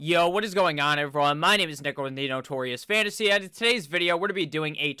Yo, what is going on, everyone? My name is Nick with the Notorious Fantasy, and in today's video, we're going to be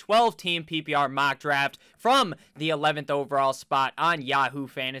doing a 12-team PPR mock draft from the 11th overall spot on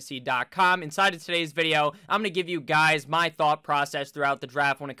YahooFantasy.com. Inside of today's video, I'm going to give you guys my thought process throughout the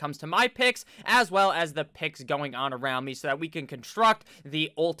draft when it comes to my picks, as well as the picks going on around me, so that we can construct the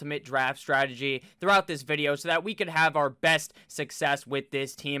ultimate draft strategy throughout this video, so that we can have our best success with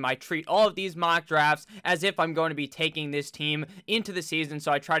this team. I treat all of these mock drafts as if I'm going to be taking this team into the season,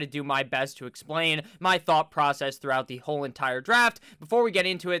 so I try to do my best to explain my thought process throughout the whole entire draft. Before we get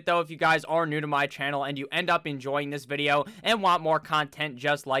into it, though, if you guys are new to my channel and you end up enjoying this video and want more content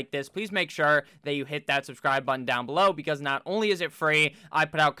just like this, please make sure that you hit that subscribe button down below, because not only is it free, I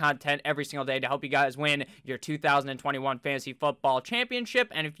put out content every single day to help you guys win your 2021 Fantasy Football Championship.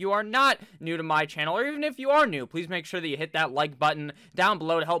 And if you are not new to my channel, or even if you are new, please make sure that you hit that like button down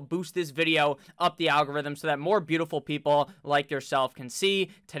below to help boost this video up the algorithm, so that more beautiful people like yourself can see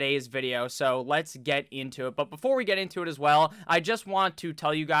today's video. So let's get into it. But before we get into it as well, I just want to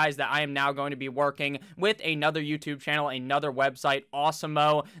tell you guys that I am now going to be working with another YouTube channel, another website,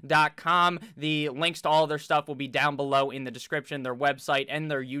 Awesemo.com. The links to all of their stuff will be down below in the description, their website and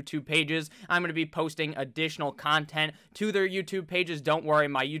their YouTube pages. I'm going to be posting additional content to their YouTube pages. Don't worry,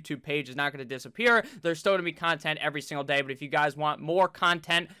 my YouTube page is not going to disappear. There's still going to be content every single day, but if you guys want more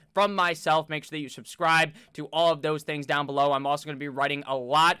content from myself, make sure that you subscribe to all of those things down below. I'm also going to be writing a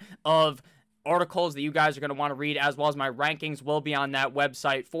lot of articles that you guys are going to want to read, as well as my rankings will be on that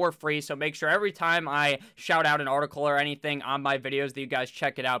website for free. So make sure every time I shout out an article or anything on my videos that you guys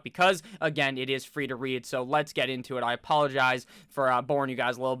check it out, because again, it is free to read. So let's get into it. I apologize for boring you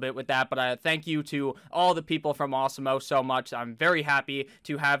guys a little bit with that, but thank you to all the people from Awesemo so much. I'm very happy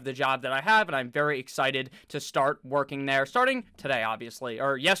to have the job that I have, and I'm very excited to start working there, starting today, obviously,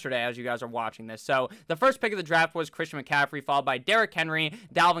 or yesterday as you guys are watching this. So the first pick of the draft was Christian McCaffrey, followed by Derrick Henry,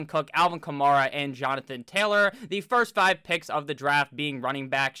 Dalvin Cook, Alvin Kamara, and Jonathan Taylor. The first 5 picks of the draft being running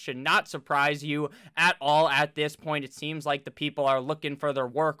backs should not surprise you at all at this point. It seems like the people are looking for their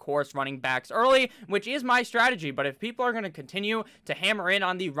workhorse running backs early, which is my strategy. But if people are going to continue to hammer in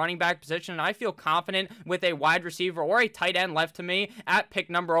on the running back position, and I feel confident with a wide receiver or a tight end left to me at pick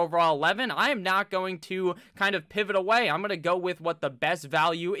number overall 11, I am not going to kind of pivot away. I'm going to go with what the best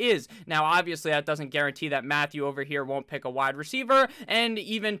value is. Now, obviously, that doesn't guarantee that Matthew over here won't pick a wide receiver and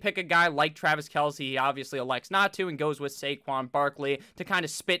even pick a guy like Travis Kelce. He obviously elects not to and goes with Saquon Barkley to kind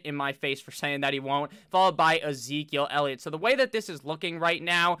of spit in my face for saying that he won't, followed by Ezekiel Elliott. So the way that this is looking right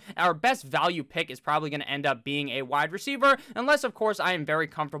now, our best value pick is probably going to end up being a wide receiver, unless, of course, I am very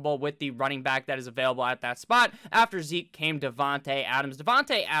comfortable with the running back that is available at that spot. After Zeke came Davante Adams.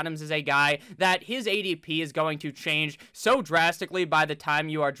 Davante Adams is a guy that his ADP is going to change so drastically by the time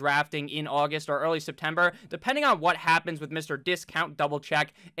you are drafting in August or early September, depending on what happens with Mr. Discount Double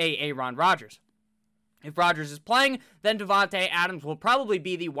Check Aaron Rodgers. If Rodgers is playing, then Davante Adams will probably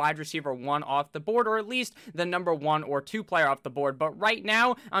be the wide receiver 1 off the board, or at least the number 1 or 2 player off the board. But right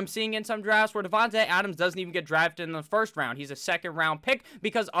now, I'm seeing in some drafts where Davante Adams doesn't even get drafted in the first round. He's a second-round pick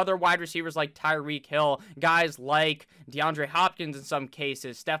because other wide receivers like Tyreek Hill, guys like DeAndre Hopkins in some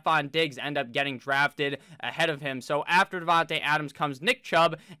cases, Stephon Diggs end up getting drafted ahead of him. So after Davante Adams comes Nick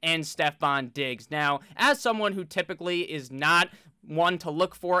Chubb and Stephon Diggs. Now, as someone who typically is not one to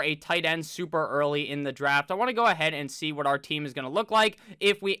look for a tight end super early in the draft, I want to go ahead and see what our team is going to look like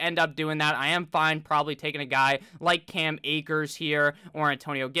if we end up doing that. I am fine probably taking a guy like Cam Akers here, or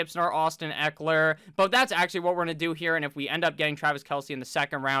Antonio Gibson, or Austin Eckler, but that's actually what we're going to do here. And if we end up getting Travis Kelce in the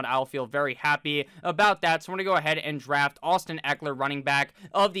second round, I'll feel very happy about that. So I'm going to go ahead and draft Austin Eckler, running back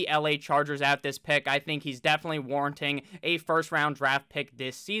of the LA Chargers, at this pick. I think he's definitely warranting a first round draft pick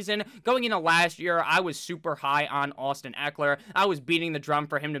this season. Going into last year, I was super high on Austin Eckler. I was beating the drum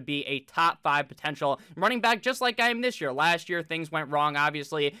for him to be a top 5 potential running back, just like I am this year. Last year, things went wrong.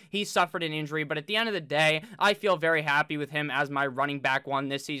 Obviously, he suffered an injury, but at the end of the day, I feel very happy with him as my running back 1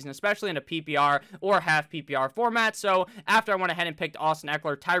 this season, especially in a PPR or half PPR format. So after I went ahead and picked Austin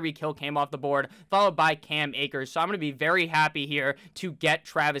Eckler, Tyreek Hill came off the board, followed by Cam Akers. So I'm going to be very happy here to get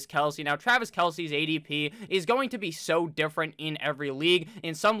Travis Kelce. Now, Travis Kelce's ADP is going to be so different in every league.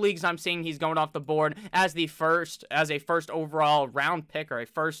 In some leagues, I'm seeing he's going off the board as a first overall round pick, or a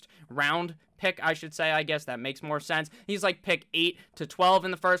first round pick, I should say. I guess that makes more sense. He's like pick 8 to 12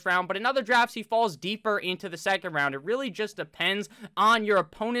 in the first round, but in other drafts, he falls deeper into the second round. It really just depends on your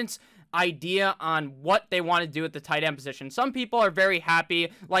opponent's idea on what they want to do at the tight end position. Some people are very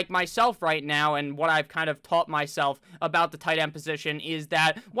happy, like myself right now, and what I've kind of taught myself about the tight end position is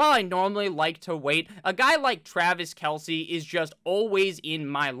that while I normally like to wait, a guy like Travis Kelce is just always in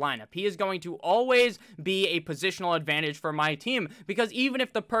my lineup. He is going to always be a positional advantage for my team, because even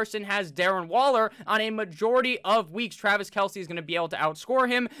if the person has Darren Waller, on a majority of weeks, Travis Kelce is going to be able to outscore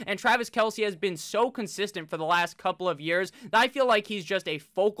him, and Travis Kelce has been so consistent for the last couple of years that I feel like he's just a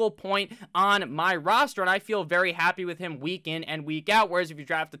focal point on my roster, and I feel very happy with him week in and week out. Whereas if you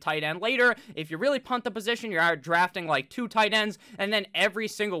draft a tight end later, if you really punt the position, you're out drafting like 2 tight ends, and then every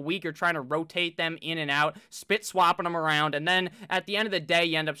single week you're trying to rotate them in and out, spit swapping them around, and then at the end of the day,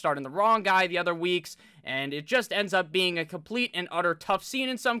 you end up starting the wrong guy the other weeks, and it just ends up being a complete and utter tough scene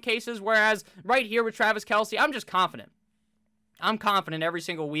in some cases. Whereas right here with Travis Kelce, I'm just confident. I'm confident every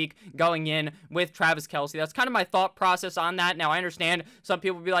single week going in with Travis Kelce. That's kind of my thought process on that. Now, I understand some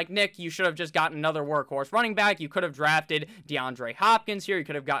people will be like, Nick, you should have just gotten another workhorse running back. You could have drafted DeAndre Hopkins here. You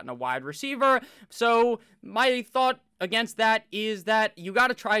could have gotten a wide receiver. So my thought against that is that you got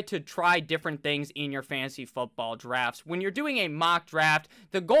to try different things in your fantasy football drafts. When you're doing a mock draft,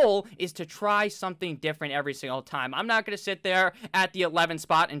 the goal is to try something different every single time. I'm not going to sit there at the 11th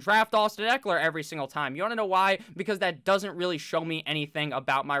spot and draft Austin Eckler every single time. You want to know why? Because that doesn't really show me anything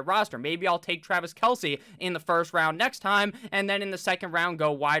about my roster. Maybe I'll take Travis Kelce in the first round next time, and then in the second round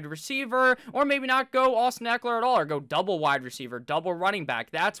go wide receiver, or maybe not go Austin Eckler at all, or go double wide receiver, double running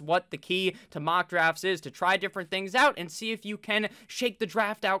back. That's what the key to mock drafts is, to try different things out and see if you can shake the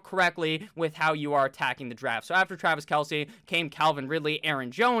draft out correctly with how you are attacking the draft. So after Travis Kelce came Calvin Ridley,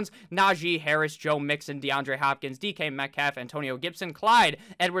 Aaron Jones, Najee Harris, Joe Mixon, DeAndre Hopkins, DK Metcalf, Antonio Gibson, Clyde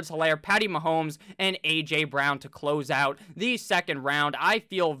Edwards-Helaire, Patty Mahomes, and A.J. Brown to close out the second round. I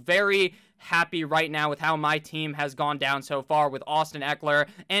feel very happy right now with how my team has gone down so far with Austin Eckler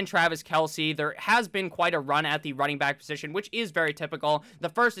and Travis Kelce. There has been quite a run at the running back position, which is very typical. The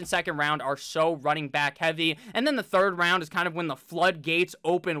first and second round are so running back heavy, and then the third round is kind of when the floodgates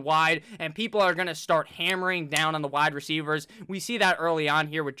open wide and people are going to start hammering down on the wide receivers. We see that early on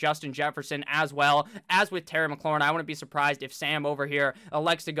here with Justin Jefferson as well as with Terry McLaurin. I wouldn't be surprised if Sam over here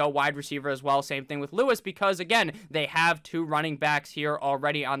elects to go wide receiver as well. Same thing with Lewis, because again, they have 2 running backs here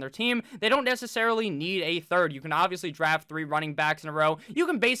already on their team. They don't necessarily need a third. You can obviously draft 3 running backs in a row. You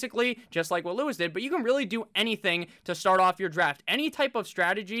can basically, just like what Lewis did, but you can really do anything to start off your draft. Any type of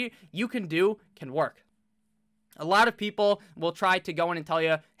strategy you can do can work. A lot of people will try to go in and tell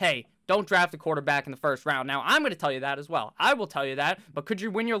you, hey, don't draft a quarterback in the first round. Now, I'm going to tell you that as well. I will tell you that, but could you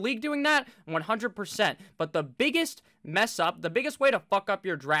win your league doing that? 100%. But the biggest mess up, the biggest way to fuck up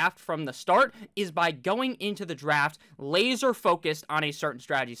your draft from the start is by going into the draft laser focused on a certain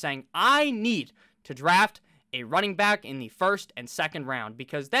strategy, saying, I need to draft a running back in the first and second round,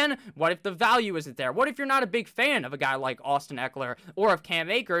 because then what if the value isn't there? What if you're not a big fan of a guy like Austin Eckler or of Cam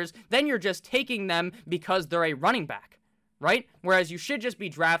Akers? Then you're just taking them because they're a running back, right? Whereas you should just be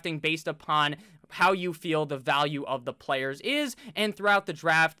drafting based upon how you feel the value of the players is, and throughout the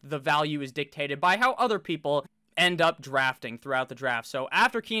draft, the value is dictated by how other people end up drafting throughout the draft. So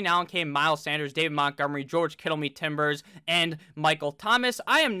after Keenan Allen came Miles Sanders, David Montgomery, George Kittle, Meet Timbers, and Michael Thomas.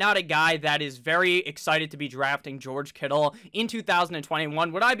 I am not a guy that is very excited to be drafting George Kittle in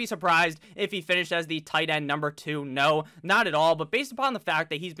 2021. Would I be surprised if he finished as the tight end number 2? No, not at all. But based upon the fact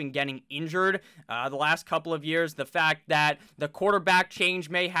that he's been getting injured the last couple of years, the fact that the quarterback change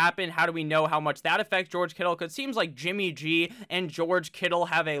may happen, how do we know how much that affects George Kittle? Because it seems like Jimmy G and George Kittle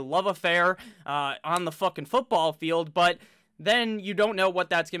have a love affair on the fucking football field, but then you don't know what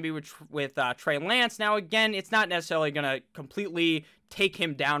that's going to be with Trey Lance. Now, again, it's not necessarily going to completely take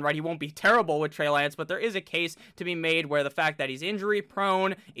him down, right? He won't be terrible with Trey Lance, but there is a case to be made where the fact that he's injury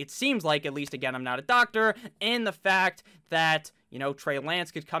prone, it seems like, at least again, I'm not a doctor, and the fact that, you know, Trey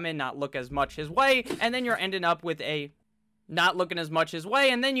Lance could come in, not look as much his way, and then you're ending up with not looking as much his way,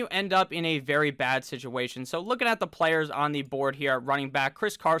 and then you end up in a very bad situation. So looking at the players on the board here at running back,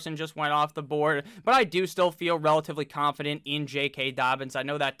 Chris Carson just went off the board, but I do still feel relatively confident in J.K. Dobbins. I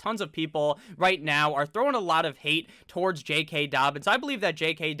know that tons of people right now are throwing a lot of hate towards J.K. Dobbins. I believe that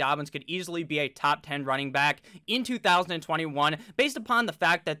J.K. Dobbins could easily be a top 10 running back in 2021 based upon the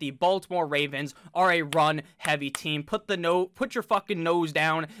fact that the Baltimore Ravens are a run-heavy team. Put your fucking nose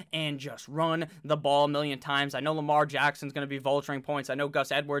down and just run the ball a million times. I know Lamar Jackson's going going to be vulturing points. I know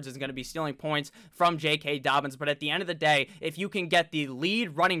Gus Edwards is going to be stealing points from J.K. Dobbins, but at the end of the day, if you can get the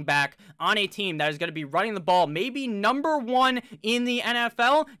lead running back on a team that is going to be running the ball, maybe number one in the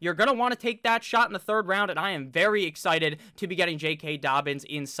NFL, you're going to want to take that shot in the third round, and I am very excited to be getting J.K. Dobbins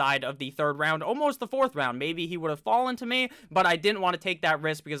inside of the third round, almost the fourth round. Maybe he would have fallen to me, but I didn't want to take that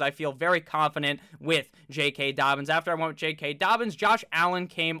risk because I feel very confident with J.K. Dobbins. After I went with J.K. Dobbins, Josh Allen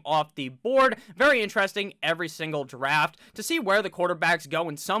came off the board. Very interesting every single draft to see where the quarterbacks go.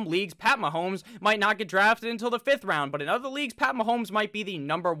 In some leagues, Pat Mahomes might not get drafted until the fifth round, but in other leagues, Pat Mahomes might be the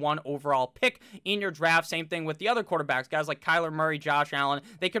number one overall pick in your draft. Same thing with the other quarterbacks, guys like Kyler Murray, Josh Allen.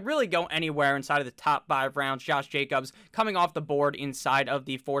 They could really go anywhere inside of the top 5 rounds. Josh Jacobs coming off the board inside of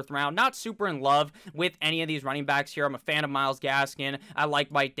the fourth round. Not super in love with any of these running backs here. I'm a fan of Myles Gaskin. I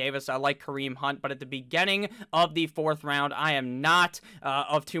like Mike Davis. I like Kareem Hunt, but at the beginning of the fourth round, I am not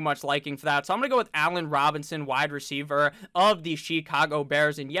of too much liking for that. So I'm going to go with Allen Robinson, wide receiver of the Chicago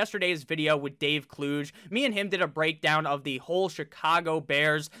Bears. In yesterday's video with Dave Kluge, me and him did a breakdown of the whole Chicago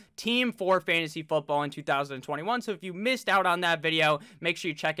Bears team for fantasy football in 2021. So if you missed out on that video, make sure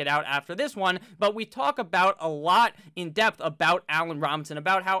you check it out after this one. But we talk about a lot in depth about Allen Robinson,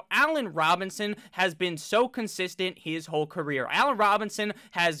 about how Allen Robinson has been so consistent his whole career. Allen Robinson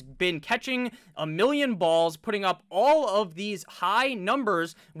has been catching a million balls, putting up all of these high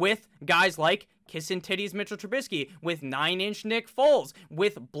numbers with guys like Kissin' Titties Mitchell Trubisky, with 9-inch Nick Foles,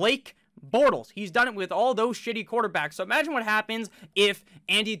 with Blake Bortles. He's done it with all those shitty quarterbacks. So imagine what happens if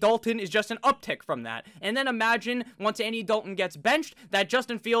Andy Dalton is just an uptick from that. And then imagine once Andy Dalton gets benched, that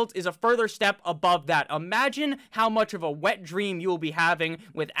Justin Fields is a further step above that. Imagine how much of a wet dream you will be having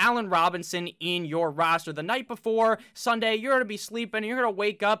with Allen Robinson in your roster. The night before Sunday, you're going to be sleeping and you're going to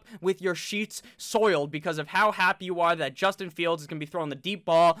wake up with your sheets soiled because of how happy you are that Justin Fields is going to be throwing the deep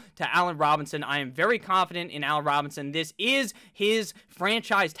ball to Allen Robinson. I am very confident in Allen Robinson. This is his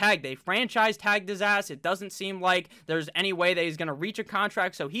franchise tag. They franchise tagged his ass. It doesn't seem like there's any way that he's going to reach a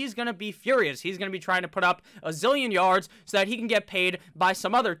contract, so he's going to be furious. He's going to be trying to put up a zillion yards so that he can get paid by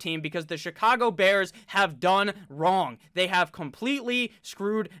some other team because the Chicago Bears have done wrong. They have completely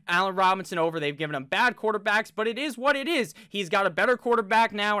screwed Allen Robinson over. They've given him bad quarterbacks, but it is what it is. He's got a better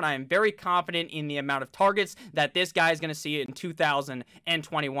quarterback now, and I am very confident in the amount of targets that this guy is going to see in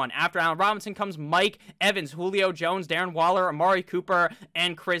 2021. After Allen Robinson comes Mike Evans, Julio Jones, Darren Waller, Amari Cooper,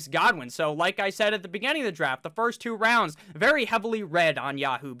 and Chris Godwin. So like I said at the beginning of the draft, the first 2 rounds, very heavily read on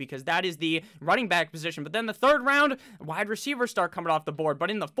Yahoo because that is the running back position. But then the third round, wide receivers start coming off the board. But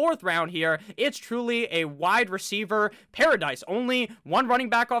in the fourth round here, it's truly a wide receiver paradise. Only 1 running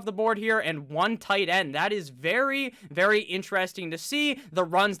back off the board here and 1 tight end. That is very, very interesting to see the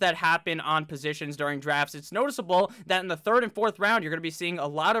runs that happen on positions during drafts. It's noticeable that in the third and fourth round, you're going to be seeing a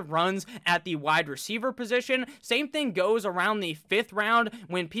lot of runs at the wide receiver position. Same thing goes around the 5th round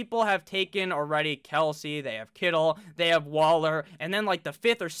when people have taken already Kelsey, they have Kittle, they have Waller, and then like the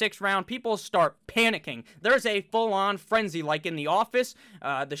 5th or 6th round, people start panicking. There's a full-on frenzy like in The Office,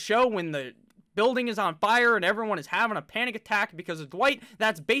 the show when the building is on fire and everyone is having a panic attack because of Dwight.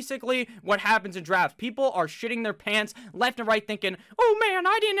 That's basically what happens in drafts. People are shitting their pants left and right thinking, oh man,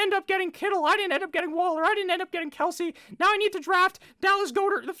 I didn't end up getting Kittle, I didn't end up getting Waller, I didn't end up getting Kelsey, now I need to draft Dallas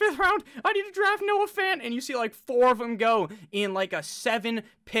Goedert in the 5th round, I need to draft Noah Fant, and you see like 4 of them go in like a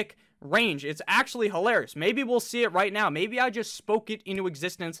 7-pick range. It's actually hilarious. Maybe we'll see it right now. Maybe I just spoke it into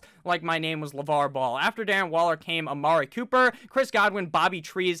existence like my name was LeVar Ball. After Darren Waller came Amari Cooper, Chris Godwin, Bobby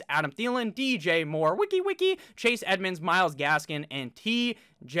Trees, Adam Thielen, DJ Moore, Wiki, Chase Edmonds, Myles Gaskin, and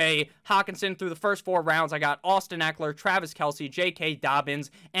T.J. Hockenson. Through the first 4 rounds, I got Austin Eckler, Travis Kelce, J.K. Dobbins,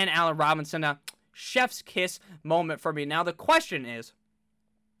 and Allen Robinson. A chef's kiss moment for me. Now the question is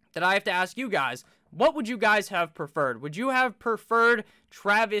that I have to ask you guys, what would you guys have preferred? Would you have preferred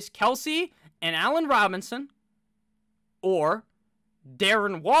Travis Kelce and Allen Robinson or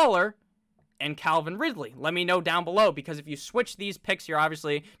Darren Waller and Calvin Ridley? Let me know down below, because if you switch these picks here,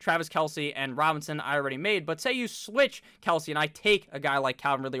 obviously Travis Kelce and Robinson I already made, but say you switch Kelce and I take a guy like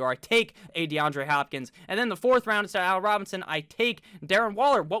Calvin Ridley, or I take a DeAndre Hopkins, and then the 4th round instead of Allen Robinson, I take Darren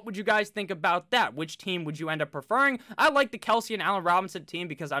Waller. What would you guys think about that? Which team would you end up preferring? I like the Kelce and Allen Robinson team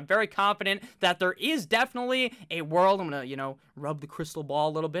because I'm very confident that there is definitely a world. I'm going to, rub the crystal ball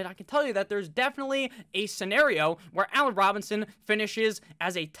a little bit. I can tell you that there's definitely a scenario where Allen Robinson finishes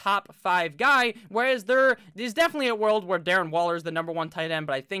as a top 5 guy. guy, whereas there is definitely a world where Darren Waller is the number one tight end,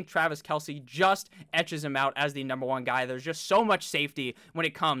 but I think Travis Kelce just etches him out as the number one guy. There's just so much safety when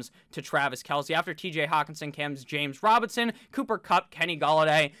it comes to Travis Kelce. After TJ Hawkinson comes James Robinson, Cooper Kupp, Kenny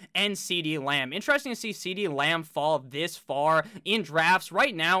Golladay, and CeeDee Lamb. Interesting to see CeeDee Lamb fall this far in drafts.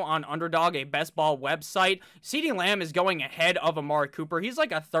 Right now on Underdog, a best ball website, CeeDee Lamb is going ahead of Amari Cooper. He's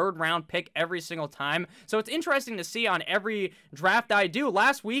like a third round pick every single time. So it's interesting to see on every draft I do.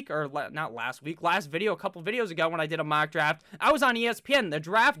 Last video, a couple videos ago when I did a mock draft, I was on ESPN. The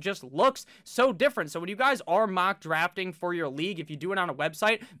draft just looks so different. So when you guys are mock drafting for your league, if you do it on a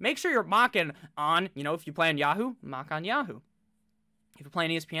website, make sure you're mocking on, if you play on Yahoo, mock on Yahoo. If you're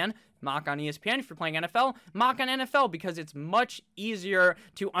playing ESPN, mock on ESPN. If you're playing NFL, mock on NFL, because it's much easier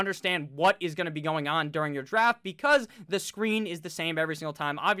to understand what is going to be going on during your draft because the screen is the same every single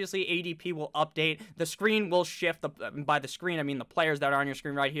time. Obviously, ADP will update. The screen will shift. By the screen, I mean the players that are on your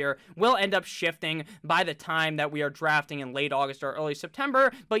screen right here will end up shifting by the time that we are drafting in late August or early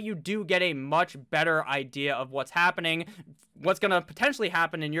September, but you do get a much better idea of what's happening, what's going to potentially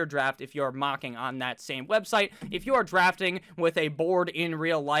happen in your draft if you're mocking on that same website. If you are drafting with a board in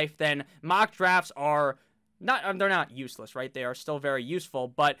real life, then mock drafts are they're not useless, right? They are still very useful,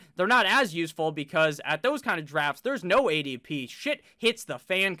 but they're not as useful because at those kind of drafts, there's no ADP. Shit hits the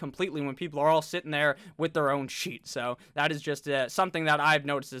fan completely when people are all sitting there with their own sheet. So that is just something that I've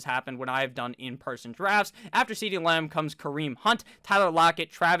noticed has happened when I've done in-person drafts. After CeeDee Lamb comes Kareem Hunt, Tyler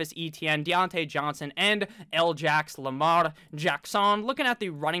Lockett, Travis Etienne, Deontay Johnson, and Lamar Jackson. Looking at the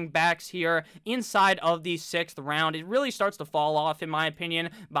running backs here inside of the 6th round, it really starts to fall off, in my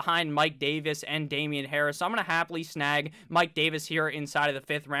opinion, behind Mike Davis and Damian Harris. So I'm going to happily snag Mike Davis here inside of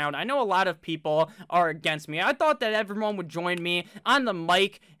the 5th round. I know a lot of people are against me. I thought that everyone would join me on the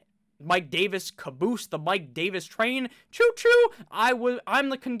Mike Davis caboose, the Mike Davis train. Choo-choo! I'm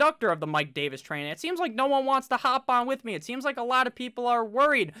the conductor of the Mike Davis train. It seems like no one wants to hop on with me. It seems like a lot of people are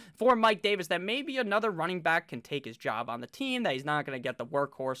worried for Mike Davis that maybe another running back can take his job on the team, that he's not going to get the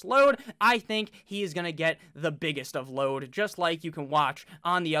workhorse load. I think he is going to get the biggest of load, just like you can watch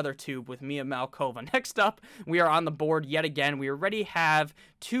on the other tube with Mia Malkova. Next up, we are on the board yet again. We already have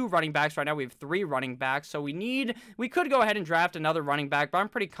 2 running backs. Right now we have 3 running backs, so we could go ahead and draft another running back, but I'm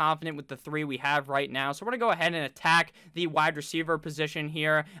pretty confident with the 3 we have right now. So we're going to go ahead and attack the wide receiver position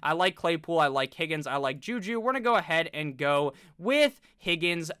here. I like Claypool, I like Higgins, I like Juju. We're going to go ahead and go with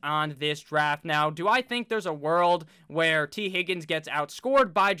Higgins on this draft. Now, do I think there's a world where T. Higgins gets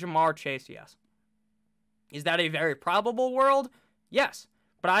outscored by Ja'Marr Chase? Yes. Is that a very probable world? Yes.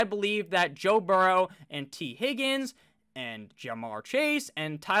 But I believe that Joe Burrow and T. Higgins and Ja'Marr Chase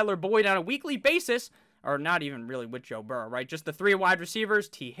and Tyler Boyd on a weekly basis, or not even really with Joe Burrow, right? Just the 3 wide receivers,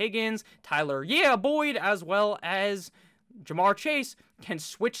 T. Higgins, Tyler Boyd, as well as Ja'Marr Chase, can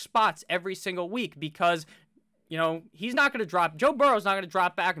switch spots every single week because, he's not going to drop. Joe Burrow's not going to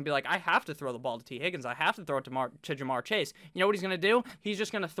drop back and be like, I have to throw the ball to T. Higgins. I have to throw it to Ja'Marr Chase. You know what he's going to do? He's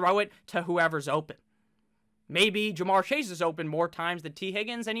just going to throw it to whoever's open. Maybe Ja'Marr Chase is open more times than T.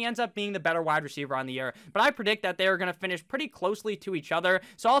 Higgins, and he ends up being the better wide receiver on the year. But I predict that they are going to finish pretty closely to each other,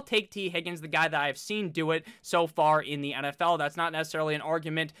 so I'll take T. Higgins, the guy that I've seen do it so far in the NFL. That's not necessarily an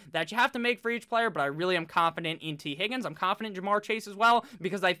argument that you have to make for each player, but I really am confident in T. Higgins. I'm confident in Ja'Marr Chase as well,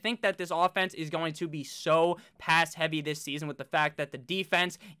 because I think that this offense is going to be so pass-heavy this season with the fact that the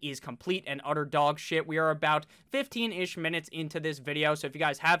defense is complete and utter dog shit. We are about 15-ish minutes into this video, so if you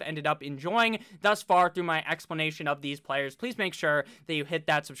guys have ended up enjoying thus far through my explanation of these players, please make sure that you hit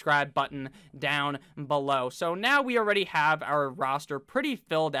that subscribe button down below. So now we already have our roster pretty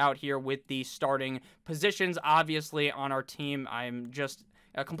filled out here with the starting positions. Obviously on our team, I'm just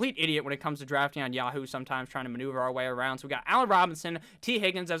a complete idiot when it comes to drafting on Yahoo, sometimes trying to maneuver our way around. So we got Allen Robinson, T.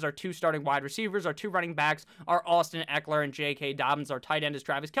 Higgins as our 2 starting wide receivers. Our 2 running backs are Austin Eckler and J.K. Dobbins. Our tight end is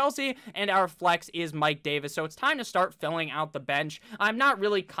Travis Kelce, and our flex is Mike Davis. So it's time to start filling out the bench. I'm not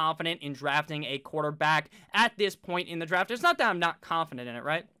really confident in drafting a quarterback at this point in the draft. It's not that I'm not confident in it,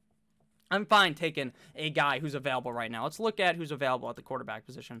 right? I'm fine taking a guy who's available right now. Let's look at who's available at the quarterback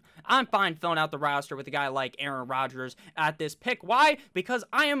position. I'm fine filling out the roster with a guy like Aaron Rodgers at this pick. Why? Because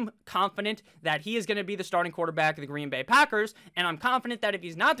I am confident that he is going to be the starting quarterback of the Green Bay Packers, and I'm confident that if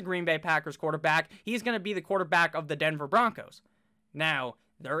he's not the Green Bay Packers quarterback, he's going to be the quarterback of the Denver Broncos. Now,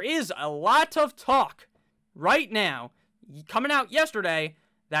 there is a lot of talk right now, coming out yesterday,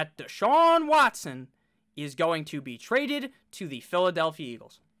 that Deshaun Watson is going to be traded to the Philadelphia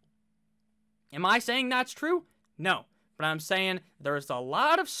Eagles. Am I saying that's true? No. But I'm saying there's a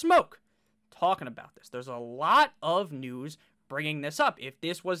lot of smoke talking about this. There's a lot of news bringing this up. If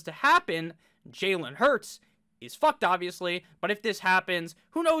this was to happen, Jalen Hurts is fucked, obviously, but if this happens,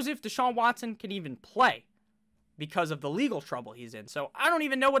 who knows if Deshaun Watson can even play because of the legal trouble he's in. So I don't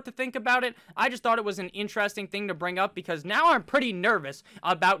even know what to think about it. I just thought it was an interesting thing to bring up because now I'm pretty nervous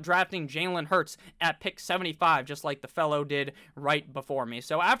about drafting Jalen Hurts at pick 75, just like the fellow did right before me.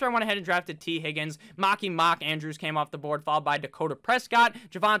 So after I went ahead and drafted T. Higgins, Mock Andrews came off the board, followed by Dakota Prescott,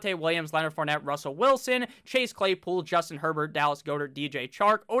 Javonte Williams, Leonard Fournette, Russell Wilson, Chase Claypool, Justin Herbert, Dallas Goedert, DJ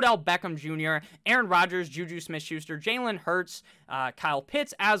Chark, Odell Beckham Jr., Aaron Rodgers, Juju Smith-Schuster, Jalen Hurts, Kyle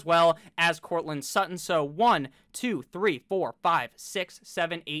Pitts, as well as Cortland Sutton. So 1, 2, 3, 4, 5, 6,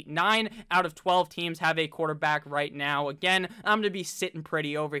 7, 8, 9 out of 12 teams have a quarterback right now. Again, I'm going to be sitting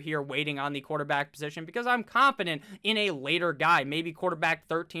pretty over here waiting on the quarterback position because I'm confident in a later guy, maybe quarterback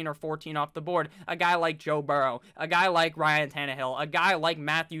 13 or 14 off the board, a guy like Joe Burrow, a guy like Ryan Tannehill, a guy like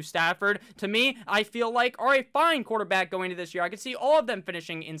Matthew Stafford. To me, I feel like are a fine quarterback going into this year. I could see all of them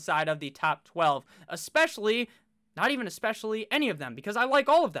finishing inside of the top 12, especially, not even especially, any of them, because I like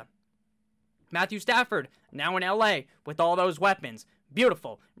all of them. Matthew Stafford, now in LA with all those weapons.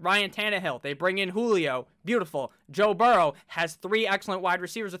 Beautiful. Ryan Tannehill, they bring in Julio. Beautiful. Joe Burrow has 3 excellent wide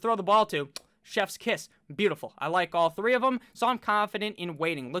receivers to throw the ball to. Chef's kiss. Beautiful. I like all 3 of them, so I'm confident in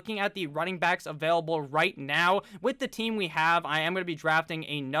waiting. Looking at the running backs available right now, with the team we have, I am going to be drafting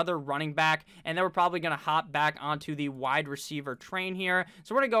another running back, and then we're probably going to hop back onto the wide receiver train here.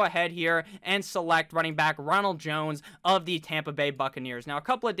 So we're going to go ahead here and select running back Ronald Jones of the Tampa Bay Buccaneers. Now, a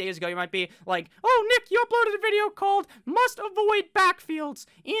couple of days ago, you might be like, oh, Nick, you uploaded a video called Must Avoid Backfields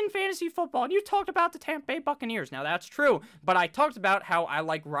in Fantasy Football, and you talked about the Tampa Bay Buccaneers. Now, that's true, but I talked about how I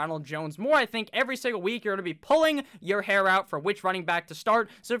like Ronald Jones more. I think every single week you're going to be pulling your hair out for which running back to start.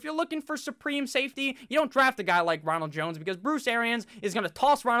 So if you're looking for supreme safety, you don't draft a guy like Ronald Jones because Bruce Arians is going to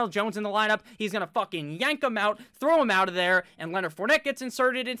toss Ronald Jones in the lineup. He's going to fucking yank him out, throw him out of there, and Leonard Fournette gets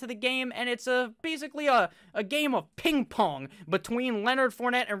inserted into the game, and it's basically a game of ping pong between Leonard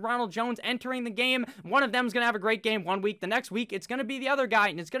Fournette and Ronald Jones entering the game. One of them's going to have a great game one week. The next week, it's going to be the other guy,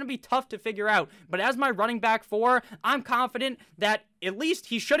 and it's going to be tough to figure out. But as my running back 4, I'm confident that at least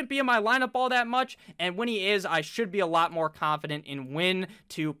he shouldn't be in my lineup all that much, and when he is, I should be a lot more confident in when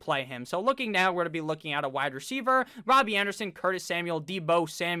to play him. So looking now, we're going to be looking at a wide receiver, Robbie Anderson, Curtis Samuel, Deebo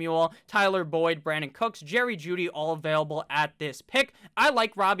Samuel, Tyler Boyd, Brandon Cooks, Jerry Jeudy, all available at this pick. I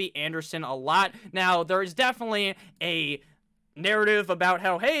like Robbie Anderson a lot. Now, there is definitely a narrative about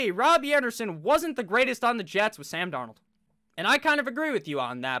how, hey, Robbie Anderson wasn't the greatest on the Jets with Sam Darnold. And I kind of agree with you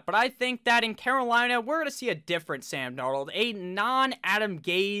on that, but I think that in Carolina, we're going to see a different Sam Darnold, a non-Adam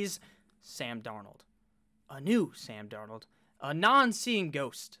Gase Sam Darnold, a new Sam Darnold, a non-seeing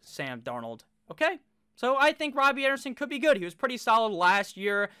ghost Sam Darnold, okay? So I think Robbie Anderson could be good. He was pretty solid last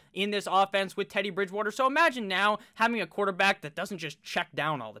year in this offense with Teddy Bridgewater. So imagine now having a quarterback that doesn't just check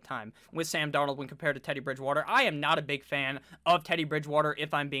down all the time with Sam Darnold when compared to Teddy Bridgewater. I am not a big fan of Teddy Bridgewater,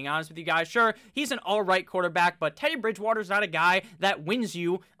 if I'm being honest with you guys. Sure, he's an all-right quarterback, but Teddy Bridgewater's not a guy that wins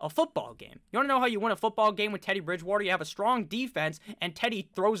you a football game. You want to know how you win a football game with Teddy Bridgewater? You have a strong defense, and Teddy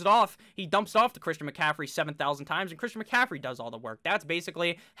throws it off. He dumps it off to Christian McCaffrey 7,000 times, and Christian McCaffrey does all the work. That's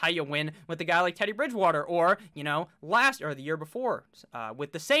basically how you win with a guy like Teddy Bridgewater. Or, the year before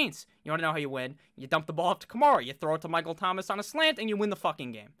with the Saints. You want to know how you win? You dump the ball off to Kamara, you throw it to Michael Thomas on a slant, and you win the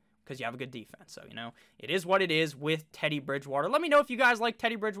fucking game because you have a good defense. So, it is what it is with Teddy Bridgewater. Let me know if you guys like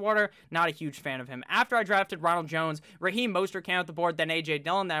Teddy Bridgewater. Not a huge fan of him. After I drafted Ronald Jones, Raheem Mostert came off the board, then A.J.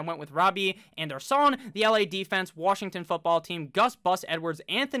 Dillon, then I went with Robbie Anderson, the LA defense, Washington football team, Gus Bus Edwards,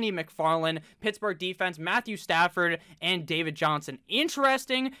 Anthony McFarland, Pittsburgh defense, Matthew Stafford, and David Johnson.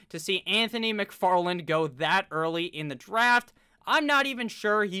 Interesting to see Anthony McFarland go that early in the draft. I'm not even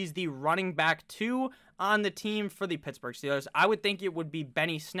sure he's the running back 2 on the team for the Pittsburgh Steelers. I would think it would be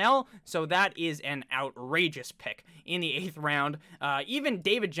Benny Snell, so that is an outrageous pick in the 8th round. Even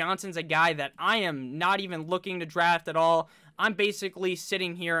David Johnson's a guy that I am not even looking to draft at all. I'm basically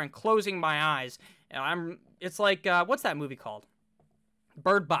sitting here and closing my eyes. It's like, what's that movie called?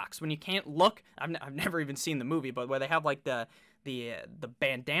 Bird Box, when you can't look. I've never even seen the movie, but where they have like the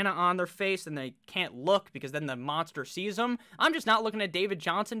bandana on their face and they can't look because then the monster sees them. I'm just not looking at David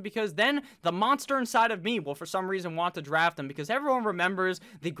Johnson because then the monster inside of me will for some reason want to draft him because everyone remembers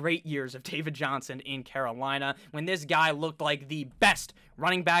the great years of David Johnson in Carolina when this guy looked like the best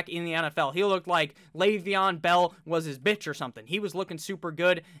running back in the NFL. He looked like Le'Veon Bell was his bitch or something. He was looking super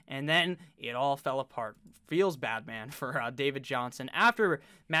good, and then it all fell apart. Feels bad, man, for David Johnson. After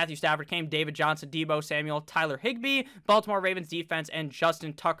Matthew Stafford came David Johnson, Deebo Samuel, Tyler Higbee, Baltimore Ravens defense, and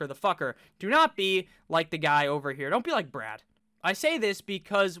Justin Tucker, the fucker. Do not be like the guy over here. Don't be like Brad. I say this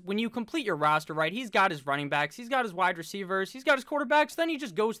because when you complete your roster, right, he's got his running backs, he's got his wide receivers, he's got his quarterbacks, then he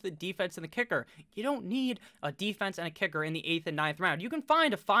just goes to the defense and the kicker. You don't need a defense and a kicker in the 8th and 9th round. You can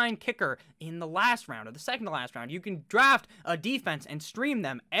find a fine kicker in the last round or the second to last round. You can draft a defense and stream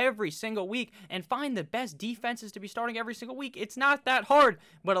them every single week and find the best defenses to be starting every single week. It's not that hard,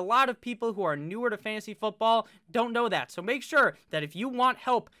 but a lot of people who are newer to fantasy football don't know that. So make sure that if you want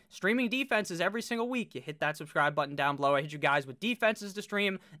help streaming defenses every single week, you hit that subscribe button down below. I hit you guys with defenses to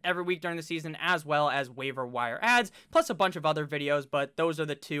stream every week during the season, as well as waiver wire ads, plus a bunch of other videos, but those are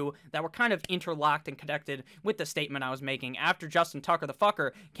the two that were kind of interlocked and connected with the statement I was making. After Justin Tucker the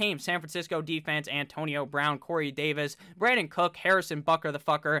fucker came San Francisco defense, Antonio Brown, Corey Davis, Brandon Cook, Harrison Butker the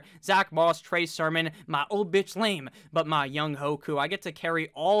fucker, Zach Moss, Trey Sermon, my old bitch lame, but my young Hoku. I get to carry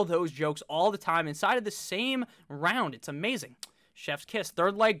all those jokes all the time inside of the same round. It's amazing. Chef's kiss.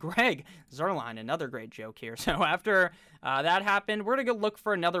 Third leg Greg Zerline, another great joke here. So after that happened, we're going to go look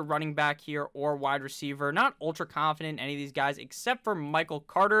for another running back here or wide receiver. Not ultra confident in any of these guys except for Michael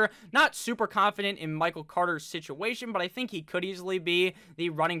Carter. Not super confident in Michael Carter's situation, but I think he could easily be the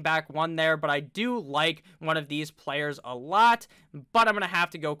running back one there. But I do like one of these players a lot. But I'm going to have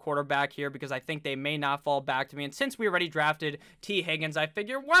to go quarterback here because I think they may not fall back to me. And since we already drafted T. Higgins, I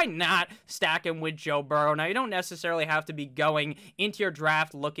figure why not stack him with Joe Burrow? Now, you don't necessarily have to be going into your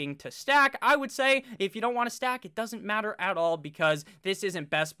draft looking to stack. I would say if you don't want to stack, it doesn't matter at all because this isn't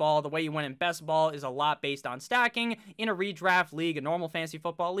best ball. The way you win in best ball is a lot based on stacking. In a redraft league, a normal fantasy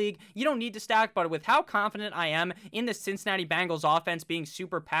football league, you don't need to stack, but with how confident I am in the Cincinnati Bengals offense being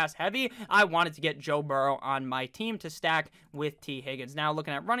super pass heavy, I wanted to get Joe Burrow on my team to stack with T. Higgins. Now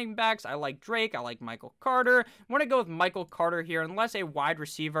looking at running backs, I like Drake, I like Michael Carter. I'm going to go with Michael Carter here unless a wide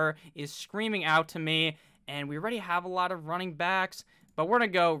receiver is screaming out to me, and we already have a lot of running backs. But we're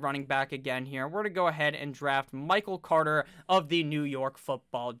going to go running back again here. We're going to go ahead and draft Michael Carter of the New York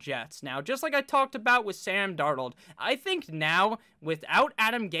Football Jets. Now, just like I talked about with Sam Darnold, I think now, without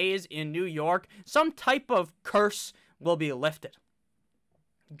Adam Gase in New York, some type of curse will be lifted.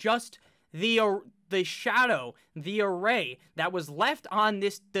 Just the shadow, the array that was left on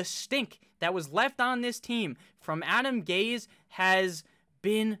this, the stink that was left on this team from Adam Gase has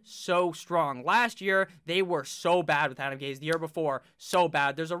been so strong. Last year, they were so bad with Adam Gase. The year before, so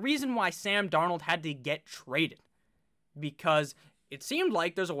bad. There's a reason why Sam Darnold had to get traded. Because it seemed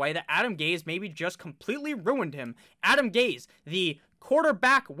like there's a way that Adam Gase maybe just completely ruined him. Adam Gase, the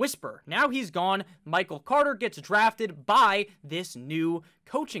quarterback whisperer. Now he's gone. Michael Carter gets drafted by this new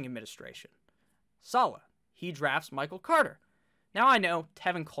coaching administration. Saleh, he drafts Michael Carter. Now I know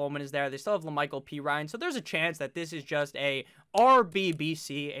Tevin Coleman is there. They still have LaMichael P. Ryan. So there's a chance that this is just a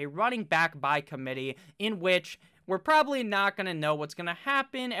RBBC, a running back by committee, in which we're probably not going to know what's going to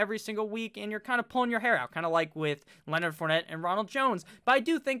happen every single week, and you're kind of pulling your hair out, kind of like with Leonard Fournette and Ronald Jones. But I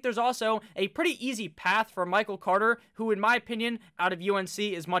do think there's also a pretty easy path for Michael Carter, who, in my opinion, out of UNC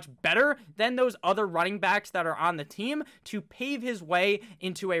is much better than those other running backs that are on the team, to pave his way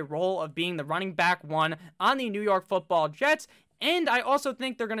into a role of being the running back one on the New York Football Jets. And I also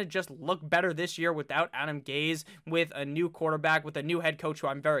think they're going to just look better this year without Adam Gase, with a new quarterback, with a new head coach who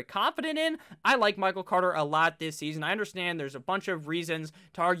I'm very confident in. I like Michael Carter a lot this season. I understand there's a bunch of reasons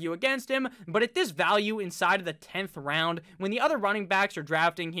to argue against him, but at this value inside of the 10th round, when the other running backs are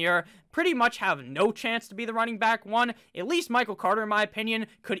drafting here pretty much have no chance to be the running back one, at least Michael Carter, in my opinion,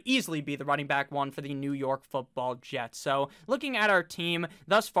 could easily be the running back one for the New York Football Jets. So looking at our team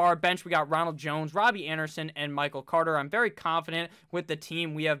thus far, bench, we got Ronald Jones, Robbie Anderson, and Michael Carter. I'm very confident with the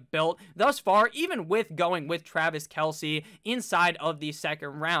team we have built thus far, even with going with Travis Kelce inside of the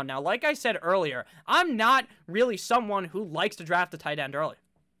second round. Now, like I said earlier, I'm not really someone who likes to draft a tight end early.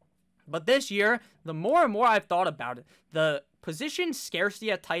 But this year, the more and more I've thought about it, the position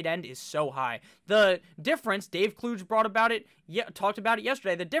scarcity at tight end is so high. The difference, Dave Kluge talked about it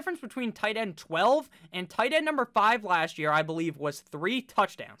yesterday, the difference between tight end 12 and tight end number 5 last year, I believe, was 3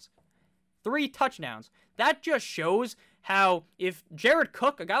 touchdowns. 3 touchdowns. That just shows how if Jared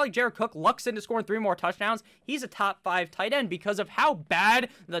Cook, a guy like Jared Cook, lucks into scoring 3 more touchdowns, he's a top 5 tight end because of how bad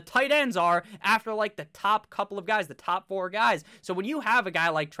the tight ends are after like the top couple of guys, the top 4 guys. So when you have a guy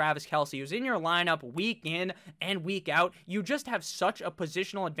like Travis Kelce who's in your lineup week in and week out, you just have such a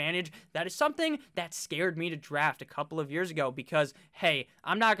positional advantage. That is something that scared me to draft a couple of years ago because, hey,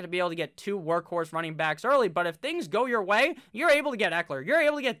 I'm not going to be able to get 2 workhorse running backs early, but if things go your way, you're able to get Eckler, you're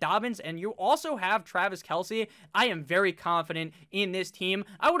able to get Dobbins, and you also have Travis Kelce. I am very very confident in this team.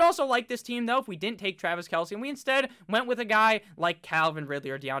 I would also like this team, though, if we didn't take Travis Kelce and we instead went with a guy like Calvin Ridley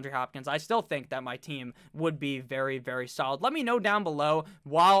or DeAndre Hopkins. I still think that my team would be very, very solid. Let me know down below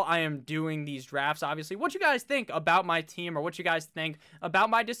while I am doing these drafts, obviously, what you guys think about my team or what you guys think about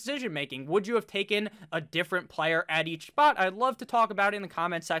my decision making. Would you have taken a different player at each spot? I'd love to talk about it in the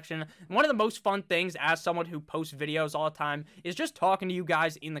comment section. One of the most fun things as someone who posts videos all the time is just talking to you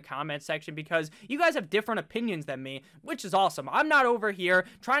guys in the comment section, because you guys have different opinions than me, which is awesome. I'm not over here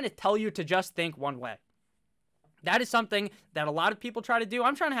trying to tell you to just think one way. That is something that a lot of people try to do.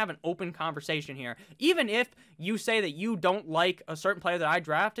 I'm trying to have an open conversation here. Even if you say that you don't like a certain player that I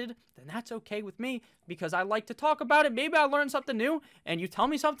drafted, then that's okay with me, because I like to talk about it. Maybe I learned something new and you tell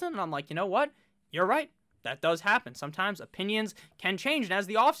me something and I'm like, you know what? You're right. That does happen. Sometimes opinions can change. And as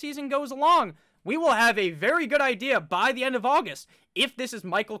the offseason goes along, we will have a very good idea by the end of August if this is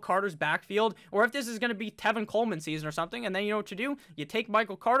Michael Carter's backfield or if this is going to be Tevin Coleman season or something. And then you know what you do? You take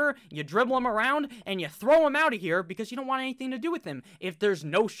Michael Carter, you dribble him around, and you throw him out of here because you don't want anything to do with him if there's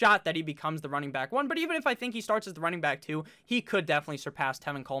no shot that he becomes the running back 1. But even if I think he starts as the running back 2, he could definitely surpass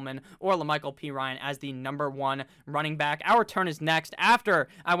Tevin Coleman or LaMichael P. Ryan as the number 1 running back. Our turn is next after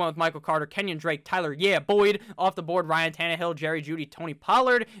I went with Michael Carter, Kenyon Drake, Tyler Boyd off the board, Ryan Tannehill, Jerry Jeudy, Tony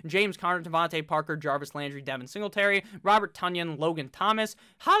Pollard, James Conner, Devontae Parker, Jarvis Landry, Devin Singletary, Robert Tonyan, Logan Thomas,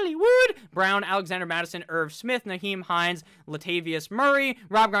 Hollywood Brown, Alexander Madison, Irv Smith, Naheem Hines, Latavius Murray,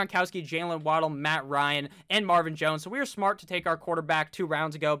 Rob Gronkowski, Jalen Waddle, Matt Ryan, and Marvin Jones. So we were smart to take our quarterback 2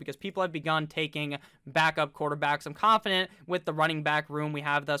 rounds ago because people have begun taking backup quarterbacks. I'm confident with the running back room we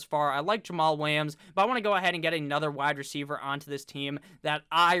have thus far. I like Jamal Williams, but I want to go ahead and get another wide receiver onto this team that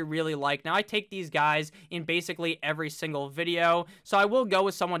I really like. Now, I take these guys in basically every single video, so I will go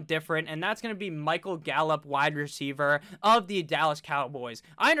with someone different, and that's going to be Michael Gallup, wide receiver of the Dallas Cowboys.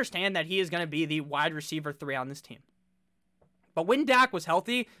 I understand that he is going to be the wide receiver 3 on this team. But when Dak was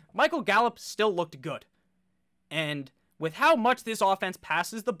healthy, Michael Gallup still looked good. And with how much this offense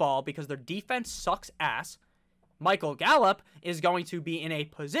passes the ball because their defense sucks ass, Michael Gallup is going to be in a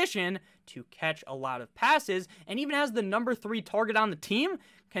position to catch a lot of passes, and even as the number 3 target on the team,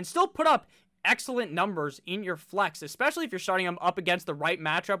 can still put up excellent numbers in your flex, especially if you're starting them up against the right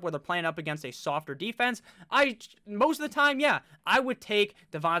matchup where they're playing up against a softer defense. Most of the time, I would take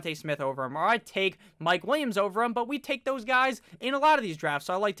Devontae Smith over him, or I'd take Mike Williams over him, but we take those guys in a lot of these drafts,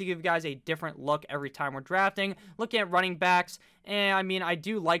 so I like to give you guys a different look every time we're drafting. Looking at running backs, I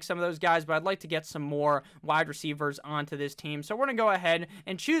do like some of those guys, but I'd like to get some more wide receivers onto this team. So we're going to go ahead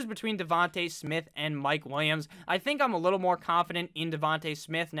and choose between Devontae Smith and Mike Williams. I think I'm a little more confident in Devontae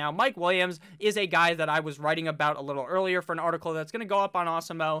Smith. Now, Mike Williams is a guy that I was writing about a little earlier for an article that's going to go up on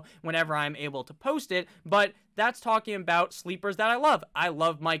Awesemo whenever I'm able to post it, but that's talking about sleepers that I love. I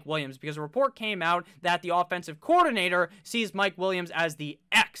love Mike Williams because a report came out that the offensive coordinator sees Mike Williams as the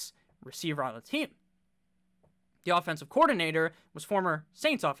X receiver on the team. The offensive coordinator was former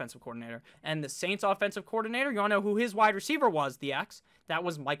Saints offensive coordinator. And the Saints offensive coordinator, you want to know who his wide receiver was, the X? That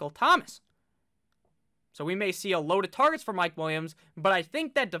was Michael Thomas. So we may see a load of targets for Mike Williams, but I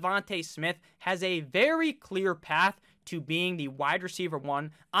think that Devontae Smith has a very clear path to being the wide receiver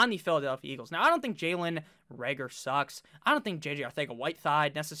 1 on the Philadelphia Eagles. Now, I don't think Jalen Reagor sucks. I don't think J.J.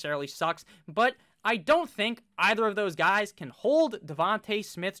 Arcega-Whiteside necessarily sucks, but I don't think either of those guys can hold Devontae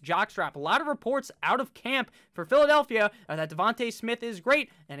Smith's jockstrap. A lot of reports out of camp for Philadelphia are that Devontae Smith is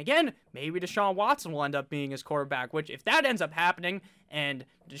great. And again, maybe Deshaun Watson will end up being his quarterback, which if that ends up happening and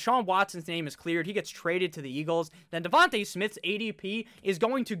Deshaun Watson's name is cleared, he gets traded to the Eagles, then Devontae Smith's ADP is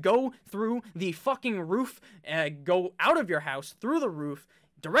going to go through the fucking roof, go out of your house, through the roof,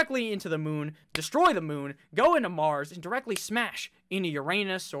 directly into the moon, destroy the moon, go into Mars, and directly smash into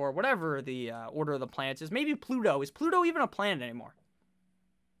Uranus or whatever the order of the planets is. Maybe Pluto. Is Pluto even a planet anymore?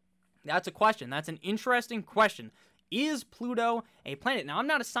 That's a question. That's an interesting question. Is Pluto a planet? Now, I'm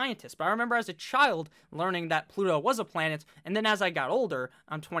not a scientist, but I remember as a child learning that Pluto was a planet, and then as I got older,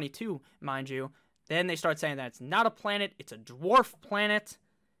 I'm 22, mind you, then they start saying that it's not a planet, it's a dwarf planet.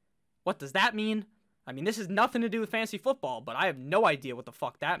 What does that mean? This has nothing to do with fantasy football, but I have no idea what the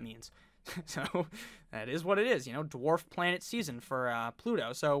fuck that means. So that is what it is, dwarf planet season for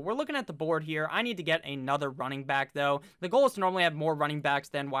Pluto. So we're looking at the board here. I need to get another running back, though. The goal is to normally have more running backs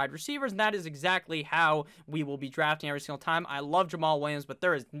than wide receivers, and that is exactly how we will be drafting every single time. I love Jamal Williams, but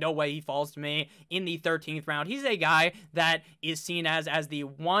there is no way he falls to me in the 13th round. He's a guy that is seen as the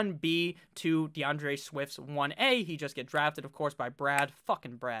 1B to DeAndre Swift's 1A. He just get drafted, of course, by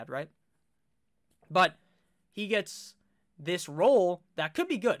fucking Brad, right? But he gets this role that could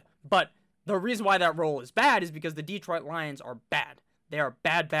be good. But the reason why that role is bad is because the Detroit Lions are bad. They are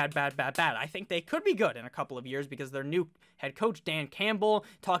bad, bad, bad, bad, bad. I think they could be good in a couple of years because their new head coach, Dan Campbell,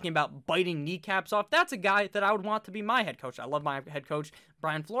 talking about biting kneecaps off. That's a guy that I would want to be my head coach. I love my head coach,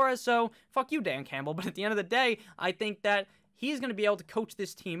 Brian Flores, so fuck you, Dan Campbell. But at the end of the day, I think that he's going to be able to coach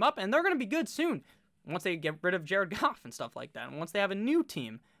this team up, and they're going to be good soon once they get rid of Jared Goff and stuff like that, and once they have a new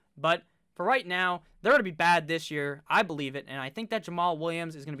team. But for right now, they're going to be bad this year. I believe it. And I think that Jamal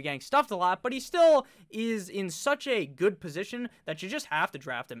Williams is going to be getting stuffed a lot, but he still is in such a good position that you just have to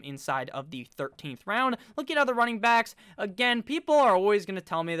draft him inside of the 13th round. Looking at other running backs, again, people are always going to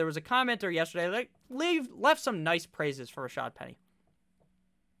tell me, there was a commenter yesterday that left some nice praises for Rashad Penny.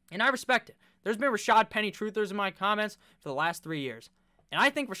 And I respect it. There's been Rashad Penny truthers in my comments for the last 3 years. And I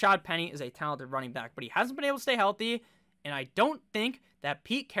think Rashad Penny is a talented running back, but he hasn't been able to stay healthy. And I don't think that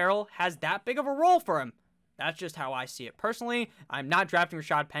Pete Carroll has that big of a role for him. That's just how I see it. Personally, I'm not drafting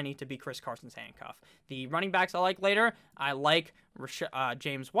Rashad Penny to be Chris Carson's handcuff. The running backs I like later, I like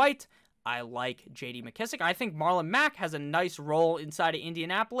James White. I like J.D. McKissic. I think Marlon Mack has a nice role inside of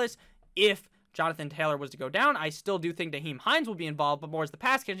Indianapolis. If Jonathan Taylor was to go down, I still do think Naheem Hines will be involved, but more as the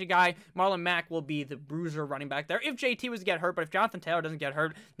pass-catching guy. Marlon Mack will be the bruiser running back there if JT was to get hurt, but if Jonathan Taylor doesn't get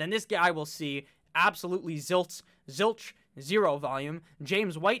hurt, then this guy will see absolutely zilch, zero volume.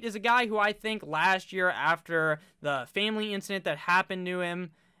 James White is a guy who I think last year, after the family incident that happened to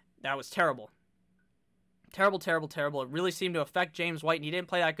him, that was terrible. Terrible, terrible, terrible. It really seemed to affect James White, and he didn't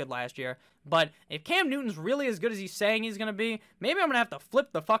play that good last year. But if Cam Newton's really as good as he's saying he's going to be, maybe I'm going to have to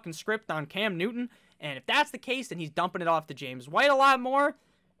flip the fucking script on Cam Newton. And if that's the case, then he's dumping it off to James White a lot more.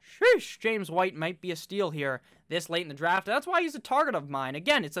 Sheesh, James White might be a steal here this late in the draft. That's why he's a target of mine.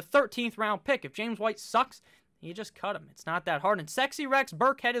 Again, it's a 13th round pick. If James White sucks, you just cut him. It's not that hard. And Sexy Rex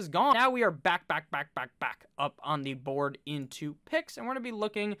Burkhead is gone. Now we are back up on the board into picks. And we're going to be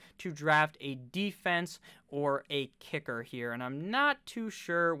looking to draft a defense or a kicker here. And I'm not too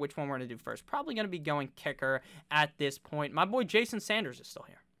sure which one we're going to do first. Probably going to be going kicker at this point. My boy Jason Sanders is still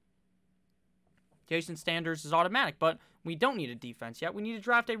here. Jason Sanders is automatic, but we don't need a defense yet. We need to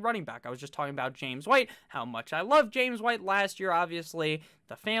draft a running back. I was just talking about James White, how much I loved James White last year. Obviously,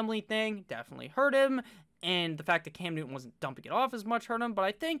 the family thing definitely hurt him, and the fact that Cam Newton wasn't dumping it off as much hurt him, but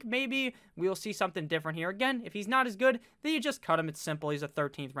I think maybe we'll see something different here. Again, if he's not as good, then you just cut him. It's simple. He's a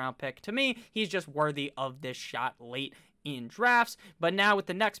 13th round pick. To me, he's just worthy of this shot late in drafts. But now with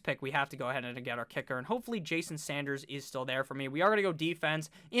the next pick, we have to go ahead and get our kicker, and hopefully Jason Sanders is still there for me. We are going to go defense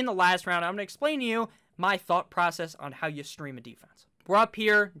in the last round. I'm going to explain to you my thought process on how you stream a defense. We're up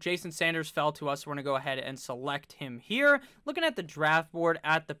here. Jason Sanders fell to us. We're going to go ahead and select him here. Looking at the draft board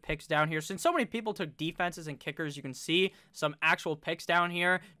at the picks down here, since so many people took defenses and kickers, you can see some actual picks down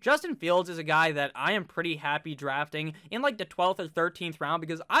here. Justin Fields is a guy that I am pretty happy drafting in like the 12th or 13th round,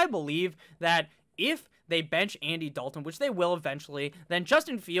 because I believe that if they bench Andy Dalton, which they will eventually, then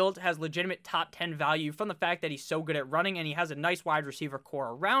Justin Fields has legitimate top 10 value from the fact that he's so good at running and he has a nice wide receiver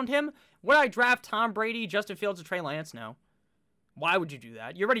core around him. Would I draft Tom Brady, Justin Fields, or Trey Lance? No. Why would you do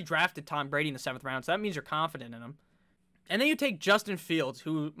that? You already drafted Tom Brady in the 7th round, so that means you're confident in him. And then you take Justin Fields,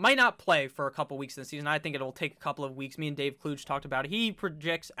 who might not play for a couple weeks this season. I think it'll take a couple of weeks. Me and Dave Kluge talked about it. He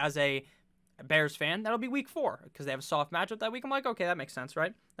projects as a Bears fan, that'll be week 4 because they have a soft matchup that week. I'm like, okay, that makes sense,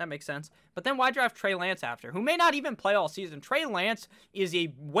 right? That makes sense. But then why draft Trey Lance after, who may not even play all season? Trey Lance is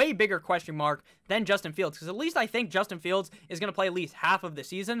a way bigger question mark than Justin Fields, because at least I think Justin Fields is going to play at least half of the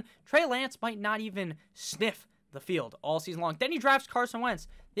season. Trey Lance might not even sniff the field all season long. Then he drafts Carson Wentz.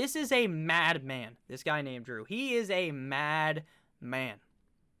 This is a mad man, this guy named Drew. He is a mad man.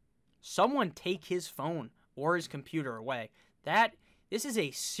 Someone take his phone or his computer away. This is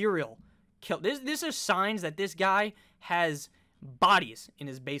a serial kill. This is signs that this guy has bodies in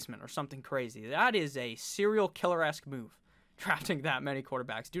his basement or something crazy. That is a serial killer-esque move, drafting that many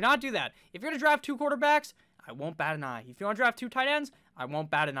quarterbacks. Do not do that. If you're going to draft 2 quarterbacks, I won't bat an eye. If you want to draft 2 tight ends, I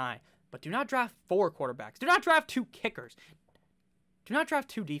won't bat an eye. But do not draft 4 quarterbacks. Do not draft 2 kickers. Do not draft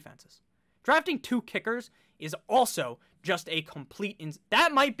 2 defenses. Drafting 2 kickers is also just a complete...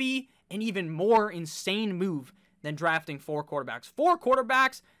 that might be an even more insane move than drafting 4 quarterbacks. 4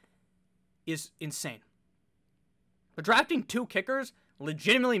 quarterbacks is insane. But drafting 2 kickers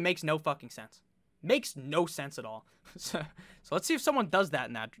legitimately makes no fucking sense. Makes no sense at all. So let's see if someone does that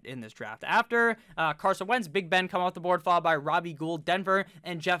in this draft. After Carson Wentz, Big Ben come off the board, followed by Robbie Gould, Denver,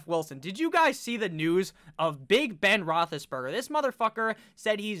 and Jeff Wilson. Did you guys see the news of Big Ben Roethlisberger? This motherfucker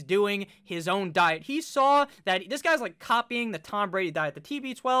said he's doing his own diet. He saw that this guy's like copying the Tom Brady diet, the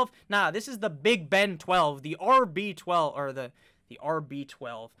TB12. Nah, this is the Big Ben 12, the RB12, or the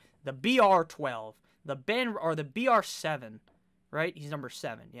RB12, the BR12, the Ben, or the BR7, right? He's number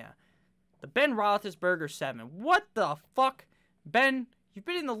 7, yeah. The Ben Roethlisberger 7. What the fuck Ben, you've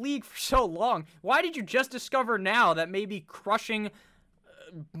been in the league for so long. Why did you just discover now that maybe crushing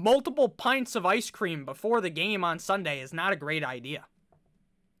multiple pints of ice cream before the game on Sunday is not a great idea?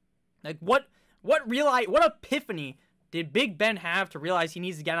 Like, what epiphany did Big Ben have to realize he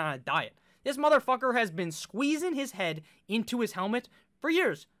needs to get on a diet? This motherfucker has been squeezing his head into his helmet for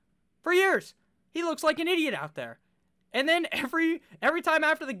years. For years. He looks like an idiot out there. And then every time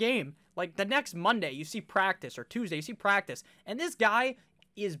after the game, like the next Monday, you see practice, or Tuesday, you see practice, and this guy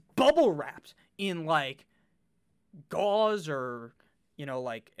is bubble wrapped in like gauze, or, you know,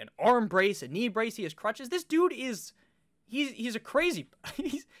 like an arm brace, a knee brace. He has crutches. This dude is, he's a crazy,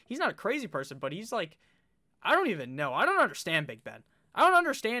 he's not a crazy person, but he's like, I don't even know. I don't understand Big Ben. I don't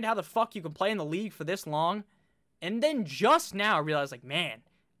understand how the fuck you can play in the league for this long, and then just now realize, like, man,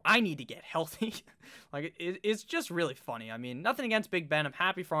 I need to get healthy. Like, it's just really funny. I mean, nothing against Big Ben. I'm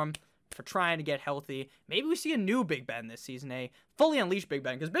happy for him for trying to get healthy. Maybe we see a new Big Ben this season, a fully unleashed Big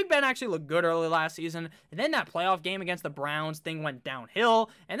Ben, because Big Ben actually looked good early last season, and then that playoff game against the Browns, thing went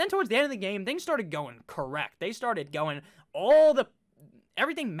downhill, and then towards the end of the game, things started going correct. They started going,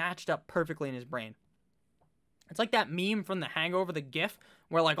 everything matched up perfectly in his brain. It's like that meme from The Hangover, the GIF,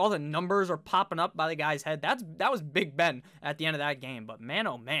 where like all the numbers are popping up by the guy's head. That was Big Ben at the end of that game. But man,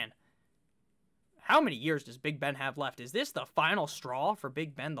 oh man, how many years does Big Ben have left? Is this the final straw for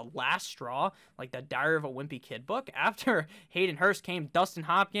Big Ben, the last straw, like the Diary of a Wimpy Kid book? After Hayden Hurst came Dustin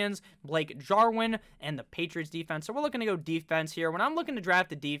Hopkins, Blake Jarwin, and the Patriots defense. So we're looking to go defense here. When I'm looking to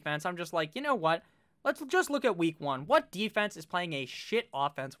draft a defense, I'm just like, you know what? Let's just look at week one. What defense is playing a shit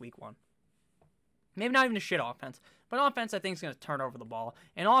offense week one? Maybe not even a shit offense, but an offense I think is going to turn over the ball.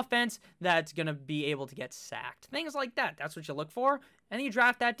 An offense that's going to be able to get sacked. Things like that. That's what you look for. And then you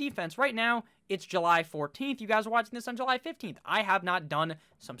draft that defense. Right now, it's July 14th. You guys are watching this on July 15th. I have not done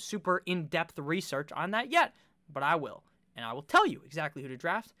some super in-depth research on that yet, but I will. And I will tell you exactly who to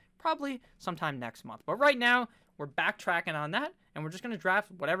draft probably sometime next month. But right now, we're backtracking on that, and we're just going to draft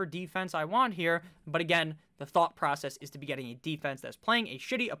whatever defense I want here. But again, the thought process is to be getting a defense that's playing a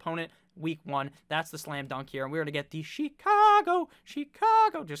shitty opponent week one. That's the slam dunk here. And we're going to get the Chicago.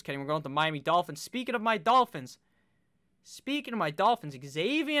 Just kidding. We're going with the Miami Dolphins. Speaking of my Dolphins,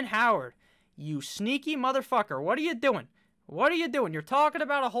 Xavier Howard, you sneaky motherfucker. What are you doing? You're talking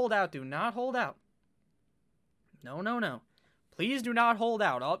about a holdout. Do not hold out. No. Please do not hold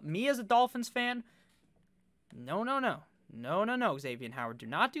out. Me as a Dolphins fan, no, Xavier Howard. Do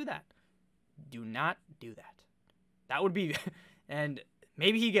not do that. Do not do that. That would be, and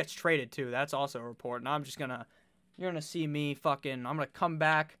maybe he gets traded too. That's also a report. And you're gonna see me I'm gonna come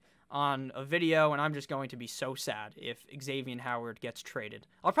back on a video, and I'm just going to be so sad if Xavier Howard gets traded.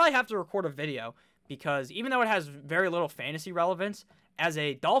 I'll probably have to record a video, because even though it has very little fantasy relevance, as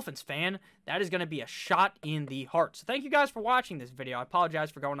a Dolphins fan, that is going to be a shot in the heart. So thank you guys for watching this video. I apologize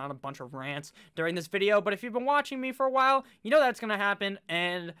for going on a bunch of rants during this video, but if you've been watching me for a while, you know that's going to happen.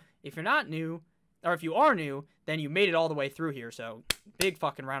 And if you're not new, or if you are new, then you made it all the way through here. So big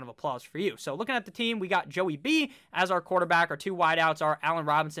fucking round of applause for you. So looking at the team, we got Joey B as our quarterback. Our two wideouts are Allen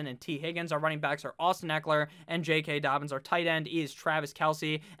Robinson and T. Higgins. Our running backs are Austin Eckler and J.K. Dobbins. Our tight end is Travis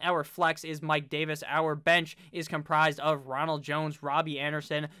Kelce. Our flex is Mike Davis. Our bench is comprised of Ronald Jones, Robbie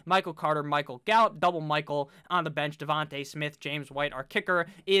Anderson, Michael Carter, Michael Gallup, double Michael on the bench, Devontae Smith, James White. Our kicker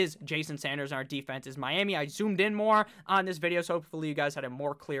is Jason Sanders, and our defense is Miami. I zoomed in more on this video, so hopefully you guys had a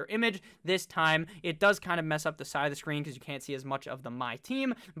more clear image. This time, it does kind of mess up the side of the screen because you can't see as much of the My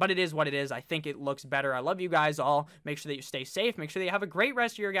Team, but it is what it is. I think it looks better. I love you guys all. Make sure that you stay safe. Make sure that you have a great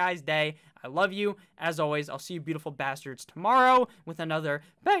rest of your guys' day. I love you. As always, I'll see you beautiful bastards tomorrow with another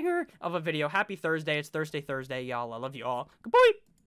banger of a video. Happy Thursday. It's Thursday, y'all. I love you all. Goodbye.